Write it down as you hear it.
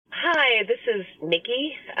Hi, this is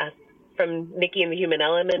Nikki from Nikki and the Human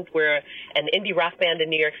Element. We're an indie rock band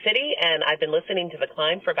in New York City, and I've been listening to The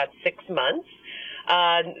Climb for about 6 months.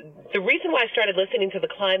 The reason why I started listening to The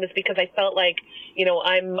Climb is because I felt like,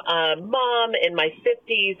 I'm a mom in my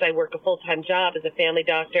 50s. I work a full-time job as a family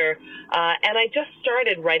doctor, and I just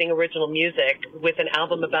started writing original music with an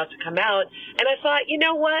album about to come out, and I thought, you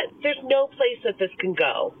know what? There's no place that this can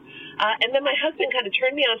go. And then my husband kind of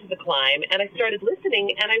turned me on to The Climb, and I started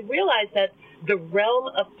listening, and I realized that the realm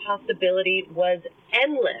of possibility was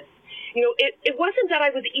endless. It wasn't that I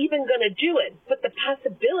was even going to do it, but the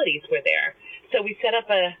possibilities were there. So we set up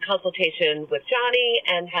a consultation with Johnny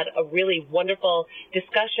and had a really wonderful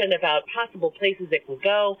discussion about possible places it can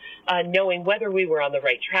go, knowing whether we were on the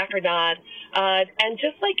right track or not, and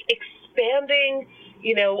just like expanding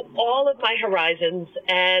all of my horizons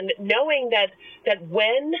and knowing that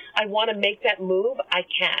when I want to make that move, I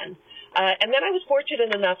can. And then I was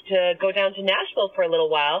fortunate enough to go down to Nashville for a little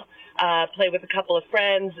while, play with a couple of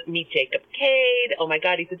friends, meet Jacob Cade. Oh my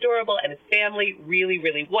God, he's adorable, and his family really,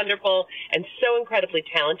 really wonderful and so incredibly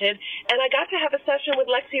talented. And I got to have a session with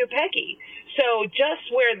Lexi Opeki. So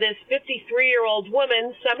just where this 53-year-old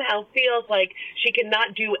woman somehow feels like she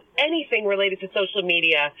cannot do anything related to social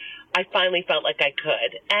media, I finally felt like I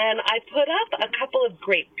could. And I put up a couple of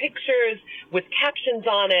great pictures with captions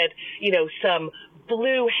on it, some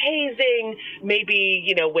blue hazing,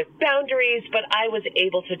 maybe, with boundaries, but I was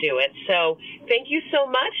able to do it. So thank you so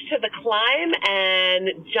much to The Climb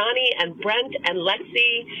and Johnny and Brent and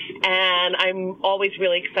Lexi. And I'm always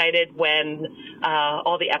really excited when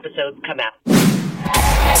all the episodes come out.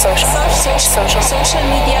 Social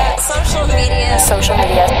media.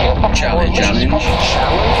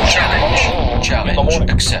 Challenge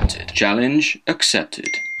accepted. Challenge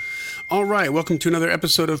accepted. All right, welcome to another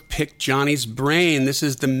episode of Pick Johnny's Brain. This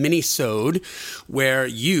is the mini-sode where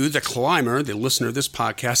you, the climber, the listener of this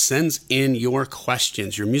podcast, sends in your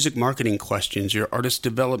questions, your music marketing questions, your artist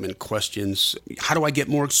development questions, how do I get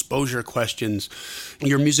more exposure questions,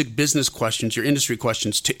 your music business questions, your industry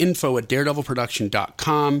questions to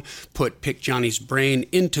info@daredevilproduction.com. Put Pick Johnny's Brain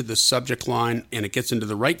into the subject line and it gets into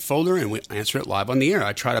the right folder and we answer it live on the air.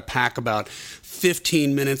 I try to pack about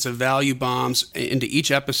 15 minutes of value bombs into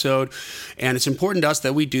each episode. And it's important to us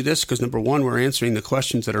that we do this because, number one, we're answering the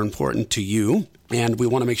questions that are important to you. And we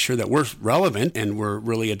want to make sure that we're relevant and we're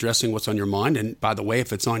really addressing what's on your mind. And by the way,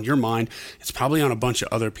 if it's on your mind, it's probably on a bunch of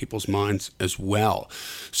other people's minds as well.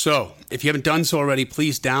 So if you haven't done so already,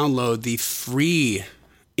 please download the free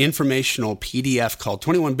informational PDF called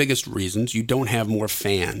 21 Biggest Reasons You Don't Have More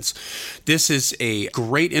Fans. This is a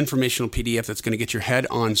great informational PDF that's going to get your head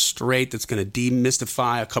on straight, that's going to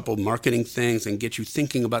demystify a couple marketing things and get you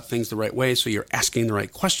thinking about things the right way so you're asking the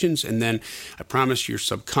right questions. And then I promise your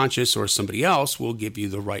subconscious or somebody else will give you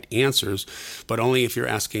the right answers, but only if you're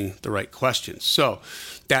asking the right questions. So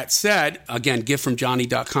that said, again,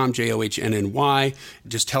 giftfromjohnny.com, JOHNNY.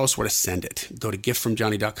 Just tell us where to send it. Go to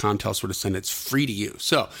giftfromjohnny.com, tell us where to send it. It's free to you.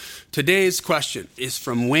 So today's question is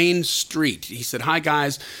from Wayne Street. He said, "Hi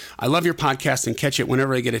guys, I love your podcast and catch it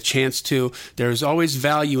whenever I get a chance to. There's always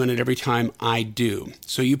value in it every time I do."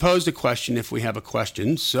 So you posed a question if we have a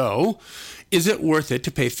question. So is it worth it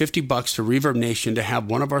to pay $50 to Reverb Nation to have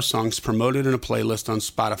one of our songs promoted in a playlist on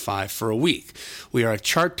Spotify for a week? We are a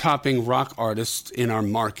chart-topping rock artist in our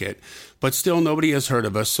market, but still nobody has heard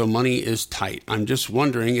of us, so money is tight. I'm just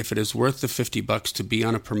wondering if it is worth the $50 to be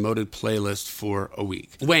on a promoted playlist for a week.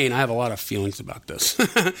 Wayne, I have a lot of feelings about this.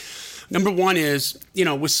 Number one is,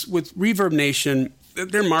 with Reverb Nation,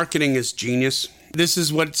 their marketing is genius. This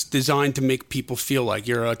is what it's designed to make people feel like.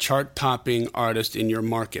 You're a chart-topping artist in your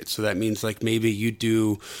market. So that means like maybe you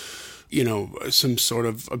do, some sort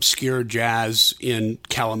of obscure jazz in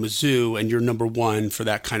Kalamazoo and you're number one for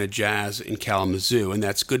that kind of jazz in Kalamazoo. And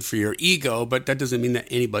that's good for your ego, but that doesn't mean that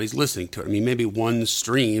anybody's listening to it. I mean, maybe one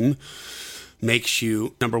stream makes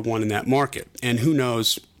you number one in that market. And who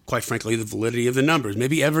knows, quite frankly, the validity of the numbers.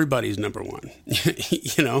 Maybe everybody's number one.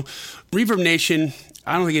 Reverb Nation,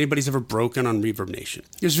 I don't think anybody's ever broken on Reverb Nation.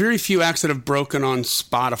 There's very few acts that have broken on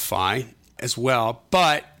Spotify as well,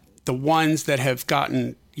 but the ones that have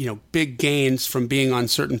gotten, big gains from being on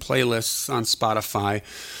certain playlists on Spotify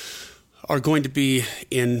are going to be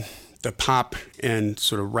in the pop and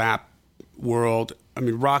sort of rap world. I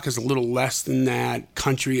mean, rock is a little less than that.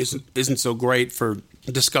 Country isn't so great for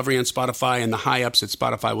discovery on Spotify, and the high-ups at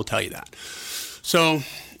Spotify will tell you that. So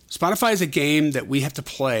Spotify is a game that we have to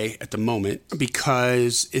play at the moment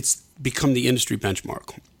because it's become the industry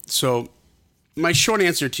benchmark. So my short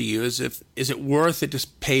answer to you is it worth it to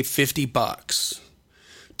pay $50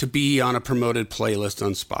 to be on a promoted playlist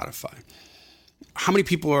on Spotify? How many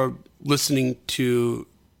people are listening to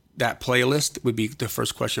that playlist would be the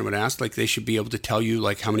first question I would ask. Like, they should be able to tell you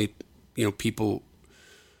like how many, people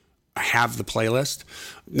have the playlist.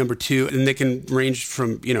 Number two, and they can range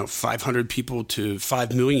from, 500 people to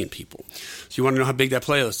 5 million people. So you want to know how big that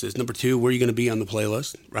playlist is. Number two, where are you going to be on the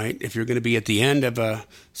playlist, right? If you're going to be at the end of a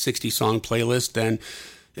 60-song playlist, then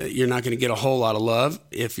you're not going to get a whole lot of love.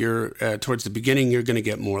 If you're towards the beginning, you're going to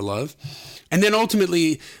get more love. And then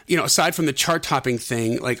ultimately, aside from the chart-topping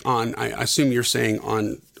thing, like I assume you're saying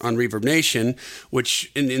on Reverb Nation, which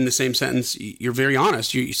in the same sentence, you're very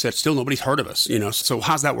honest. You said still nobody's heard of us, So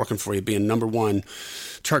how's that working for you, being number one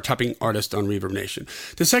chart-topping artist on Reverb Nation?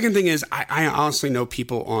 The second thing is I honestly know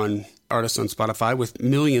artists on Spotify with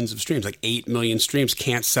millions of streams, like 8 million streams,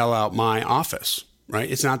 can't sell out my office. Right?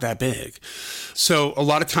 It's not that big. So a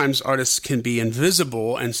lot of times artists can be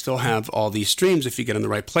invisible and still have all these streams if you get on the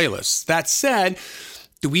right playlists. That said,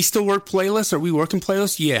 do we still work playlists? Are we working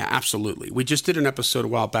playlists? Yeah, absolutely. We just did an episode a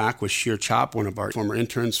while back with Sheer Chop, one of our former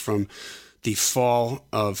interns from the fall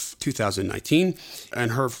of 2019,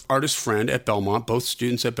 and her artist friend at Belmont, both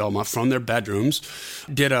students at Belmont from their bedrooms,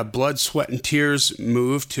 did a blood, sweat, and tears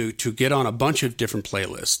move to get on a bunch of different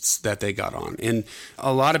playlists that they got on. And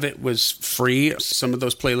a lot of it was free. Some of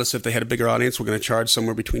those playlists, if they had a bigger audience, were going to charge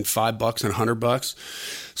somewhere between $5 and $100.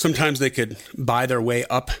 Sometimes they could buy their way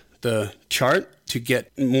up the chart to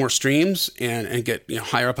get more streams and get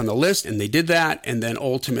higher up on the list, and they did that. And then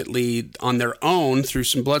ultimately, on their own, through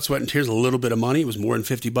some blood, sweat, and tears, a little bit of money, it was more than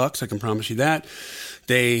 $50, I can promise you that,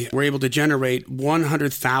 they were able to generate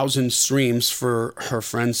 100,000 streams for her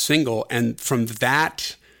friend's single. And from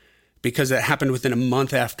that, because it happened within a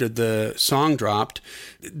month after the song dropped,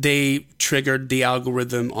 they triggered the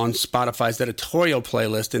algorithm on Spotify's editorial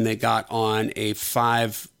playlist, and they got on a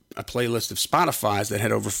playlist of Spotify's that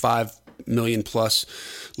had over 5 million plus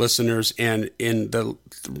listeners, and in the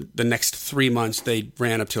next 3 months they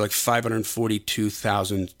ran up to like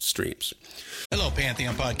 542,000 streams. Hello,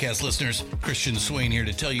 Pantheon podcast listeners. Christian Swain here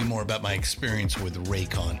to tell you more about my experience with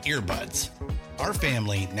Raycon earbuds. Our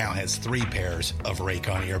family now has 3 pairs of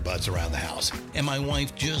Raycon earbuds around the house, and my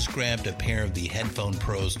wife just grabbed a pair of the Headphone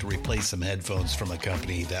Pros to replace some headphones from a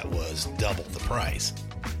company that was double the price.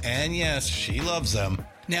 And yes, she loves them.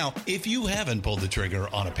 Now, if you haven't pulled the trigger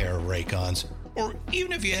on a pair of Raycons, or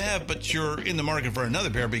even if you have, but you're in the market for another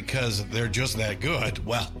pair because they're just that good,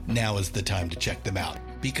 well, now is the time to check them out,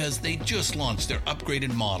 because they just launched their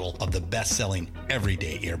upgraded model of the best-selling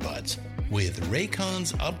everyday earbuds. With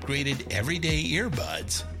Raycon's upgraded everyday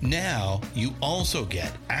earbuds, now you also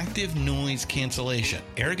get active noise cancellation,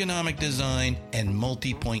 ergonomic design, and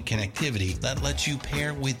multi-point connectivity that lets you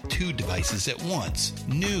pair with 2 devices at once.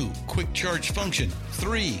 New quick charge function,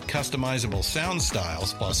 3 customizable sound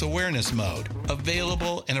styles, plus awareness mode.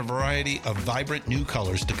 Available in a variety of vibrant new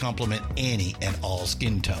colors to complement any and all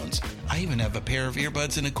skin tones. I even have a pair of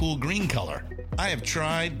earbuds in a cool green color. I have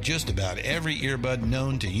tried just about every earbud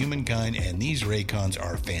known to humankind, and these Raycons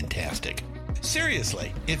are fantastic.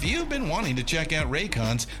 Seriously, if you've been wanting to check out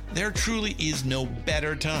Raycons, there truly is no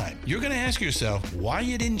better time. You're going to ask yourself why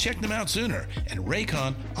you didn't check them out sooner, and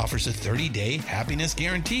Raycon offers a 30-day happiness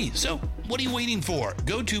guarantee. So what are you waiting for?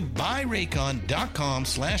 Go to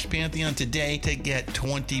buyraycon.com/Pantheon today to get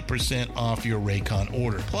 20% off your Raycon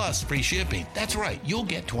order, plus free shipping. That's right, you'll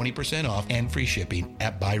get 20% off and free shipping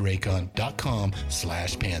at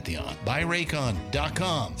buyraycon.com/Pantheon.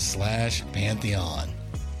 buyraycon.com/Pantheon.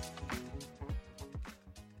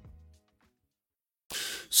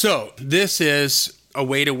 So this is a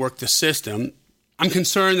way to work the system. I'm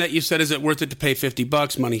concerned that you said, is it worth it to pay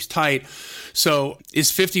 $50? Money's tight. So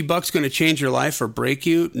is $50 going to change your life or break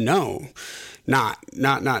you? No, not.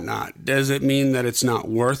 Does it mean that it's not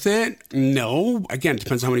worth it? No. Again, it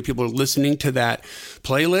depends on how many people are listening to that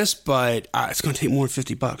playlist, but it's going to take more than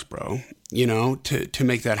 $50, bro, to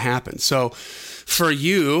make that happen. So for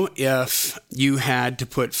you, if you had to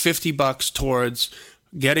put $50 towards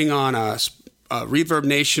getting on a Reverb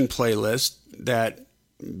Nation playlist that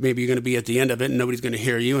maybe you're going to be at the end of it and nobody's going to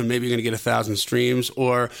hear you, and maybe you're going to get 1,000 streams,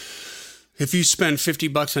 or if you spend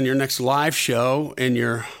 $50 on your next live show in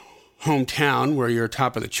your hometown where you're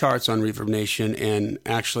top of the charts on Reverb Nation and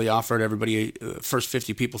actually offered everybody, first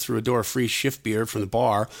 50 people through a door, a free shift beer from the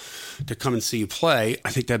bar to come and see you play,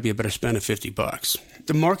 I think that'd be a better spend of $50.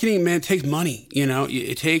 The marketing, man, takes money.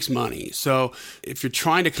 It takes money. So if you're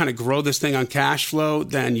trying to kind of grow this thing on cash flow,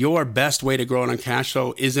 then your best way to grow it on cash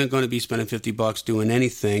flow isn't going to be spending $50 doing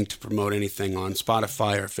anything to promote anything on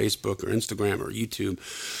Spotify or Facebook or Instagram or YouTube.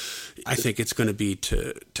 I think it's going to be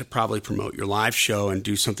to probably promote your live show and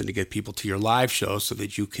do something to get people to your live show so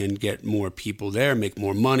that you can get more people there, make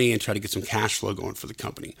more money, and try to get some cash flow going for the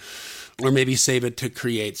company. Or maybe save it to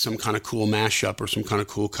create some kind of cool mashup or some kind of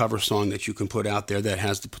cool cover song that you can put out there that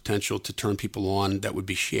has the potential to turn people on that would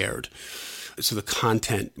be shared. So the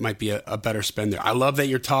content might be a better spend there. I love that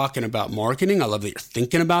you're talking about marketing. I love that you're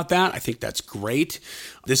thinking about that. I think that's great.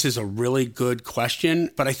 This is a really good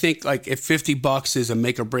question. But I think like if $50 is a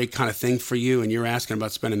make or break kind of thing for you and you're asking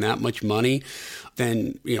about spending that much money,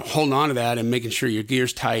 then holding on to that and making sure your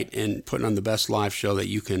gear's tight and putting on the best live show that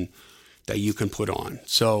you can put on.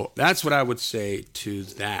 So that's what I would say to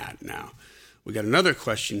that. Now, we got another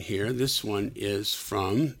question here. This one is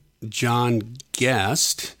from John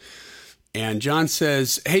Guest. And John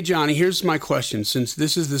says, hey, Johnny, here's my question. Since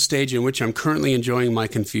this is the stage in which I'm currently enjoying my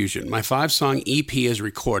confusion, my 5-song EP is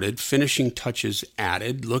recorded, finishing touches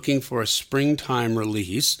added, looking for a springtime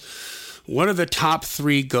release. What are the top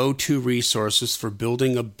 3 go-to resources for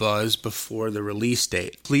building a buzz before the release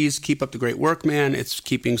date? Please keep up the great work, man. It's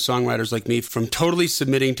keeping songwriters like me from totally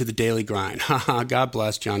submitting to the daily grind. Haha, God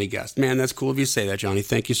bless, Johnny Guest. Man, that's cool of you to say that, Johnny.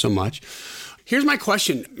 Thank you so much. Here's my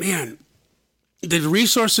question. Man, the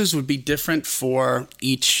resources would be different for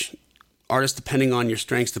each artist depending on your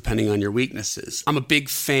strengths, depending on your weaknesses. I'm a big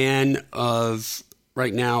fan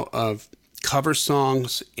right now of cover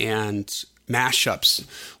songs and mashups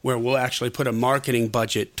where we'll actually put a marketing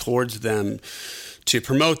budget towards them to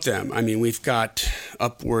promote them. I mean, we've got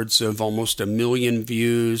upwards of almost 1 million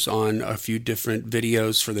views on a few different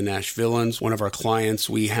videos for the Nash Villains. One of our clients,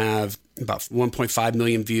 we have about 1.5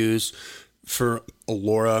 million views for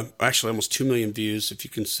Allura, actually almost 2 million views if you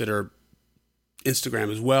consider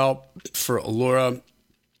Instagram as well. For Allura,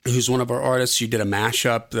 who's one of our artists, she did a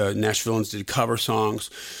mashup. The Nash Villains did cover songs,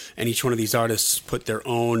 and each one of these artists put their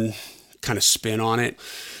own kind of spin on it.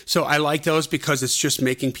 So I like those because it's just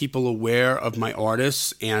making people aware of my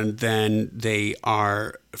artists, and then they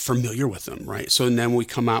are familiar with them, right? So then we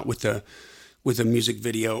come out with a music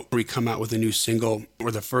video, or we come out with a new single or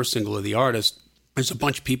the first single of the artist. There's a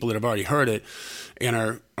bunch of people that have already heard it and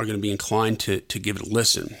are going to be inclined to give it a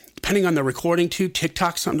listen. Depending on the recording too,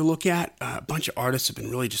 TikTok's something to look at. A bunch of artists have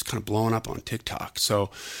been really just kind of blowing up on TikTok. So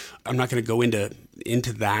I'm not going to go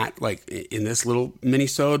into that like in this little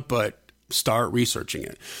mini-sode, but start researching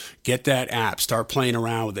it. Get that app. Start playing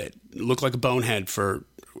around with it. Look like a bonehead for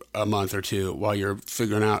a month or two while you're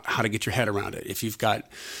figuring out how to get your head around it. If you've got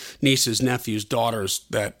nieces, nephews, daughters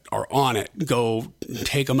that are on it, go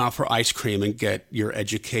take them out for ice cream and get your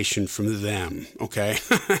education from them, okay?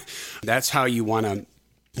 That's how you want to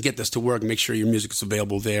get this to work. Make sure your music is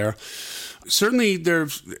available there. Certainly,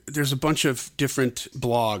 there's a bunch of different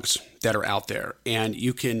blogs that are out there, and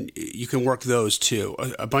you can work those too.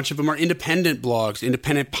 A bunch of them are independent blogs,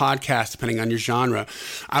 independent podcasts, depending on your genre.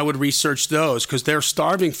 I would research those because they're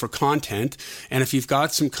starving for content, and if you've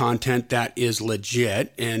got some content that is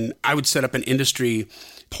legit, and I would set up an industry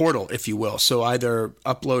portal, if you will. So either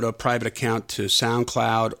upload a private account to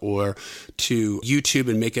SoundCloud or to YouTube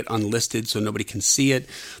and make it unlisted so nobody can see it.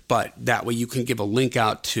 But that way you can give a link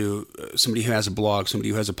out to somebody who has a blog,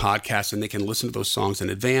 somebody who has a podcast, and they can listen to those songs in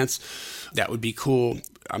advance. That would be cool.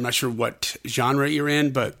 I'm not sure what genre you're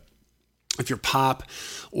in, but if you're pop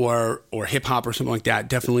or hip hop or something like that,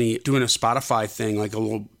 definitely doing a Spotify thing, like a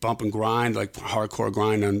little bump and grind, like hardcore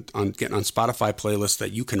grind on getting on Spotify playlists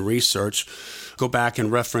that you can research. Go back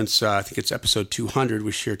and reference, I think it's episode 200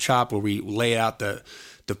 with Sheer Chop, where we lay out the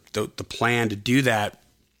plan to do that.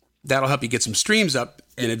 That'll help you get some streams up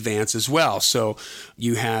in advance as well. So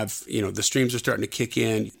you have, the streams are starting to kick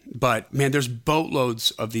in. But man, there's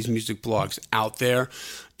boatloads of these music blogs out there.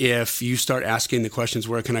 If you start asking the questions,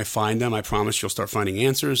 where can I find them? I promise you'll start finding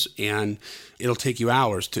answers, and it'll take you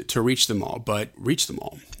hours to reach them all, but reach them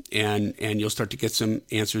all. And you'll start to get some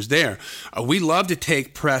answers there. We love to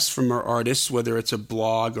take press from our artists, whether it's a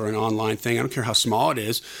blog or an online thing. I don't care how small it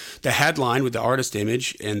is. The headline with the artist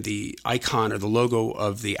image and the icon or the logo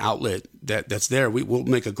of the outlet that's there, we'll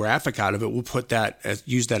make a graphic out of it. We'll put that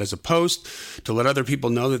use that as a post to let other people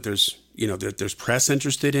know that there's press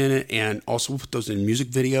interested in it, and also we'll put those in music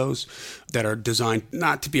videos that are designed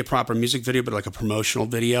not to be a proper music video, but like a promotional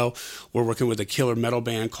video. We're working with a killer metal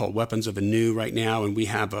band called Weapons of Anew right now, and we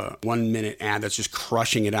have a 1-minute ad that's just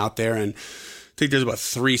crushing it out there. And I think there's about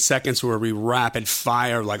 3 seconds where we rapid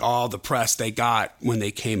fire like all the press they got when they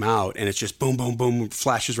came out, and it's just boom, boom, boom,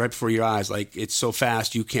 flashes right before your eyes. Like, it's so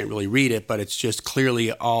fast you can't really read it, but it's just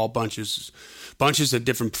clearly all bunches of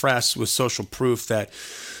different press with social proof that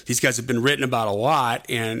these guys have been written about a lot,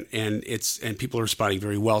 and people are responding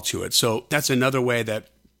very well to it. So that's another way that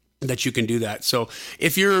that you can do that. So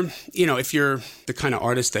if you're the kind of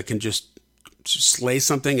artist that can just slay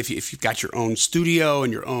something, if you've got your own studio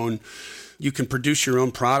and you can produce your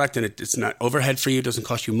own product and it's not overhead for you, it doesn't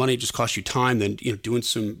cost you money, it just costs you time, then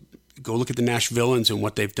go look at the Nash Villains and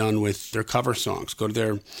what they've done with their cover songs. Go to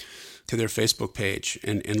their Facebook page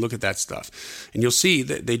and look at that stuff. And you'll see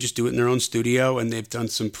that they just do it in their own studio, and they've done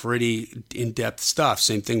some pretty in-depth stuff.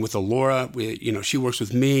 Same thing with Alora. She works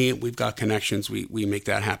with me. We've got connections. We make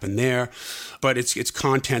that happen there. But it's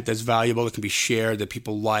content that's valuable, that can be shared, that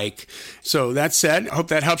people like. So that said, I hope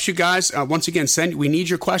that helps you guys. Once again, we need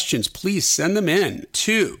your questions. Please send them in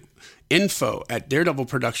to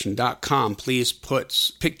info@daredevilproduction.com. Please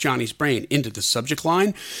pick Johnny's Brain into the subject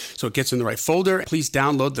line so it gets in the right folder. Please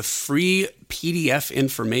download the free PDF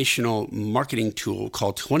informational marketing tool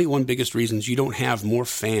called 21 Biggest Reasons You Don't Have More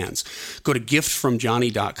Fans. Go to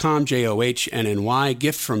giftfromjohnny.com, JOHNNY,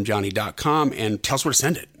 giftfromjohnny.com, and tell us where to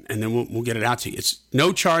send it. And then we'll get it out to you. It's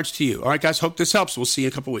no charge to you. All right, guys, hope this helps. We'll see you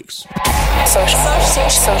in a couple weeks. Social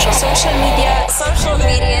media.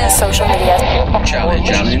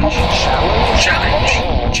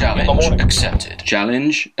 Challenge accepted.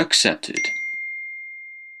 Challenge accepted.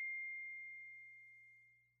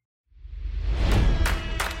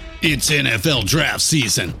 It's NFL draft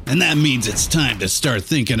season, and that means it's time to start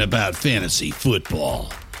thinking about fantasy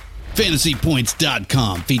football.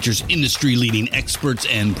 FantasyPoints.com features industry-leading experts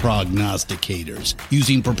and prognosticators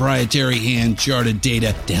using proprietary hand-charted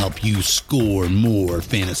data to help you score more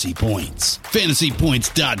fantasy points.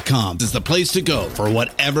 FantasyPoints.com is the place to go for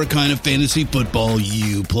whatever kind of fantasy football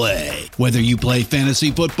you play. Whether you play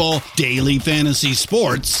fantasy football, daily fantasy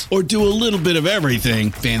sports, or do a little bit of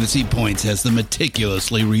everything, Fantasy Points has the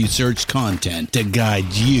meticulously researched content to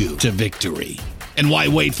guide you to victory. And why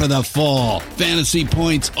wait for the fall? Fantasy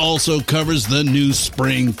Points also covers the new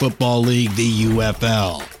spring football league, the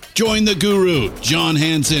UFL. Join the guru, John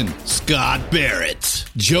Hansen, Scott Barrett,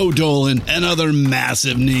 Joe Dolan, and other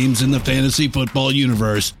massive names in the fantasy football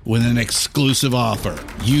universe with an exclusive offer.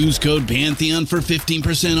 Use code Pantheon for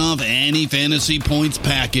 15% off any Fantasy Points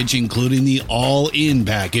package, including the all-in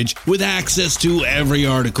package, with access to every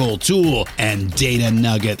article, tool, and data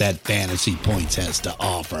nugget that Fantasy Points has to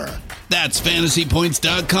offer. That's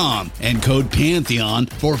FantasyPoints.com and code Pantheon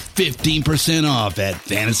for 15% off at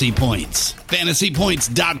Fantasy Points.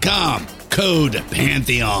 FantasyPoints.com, code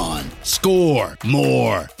Pantheon. Score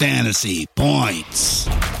more fantasy points.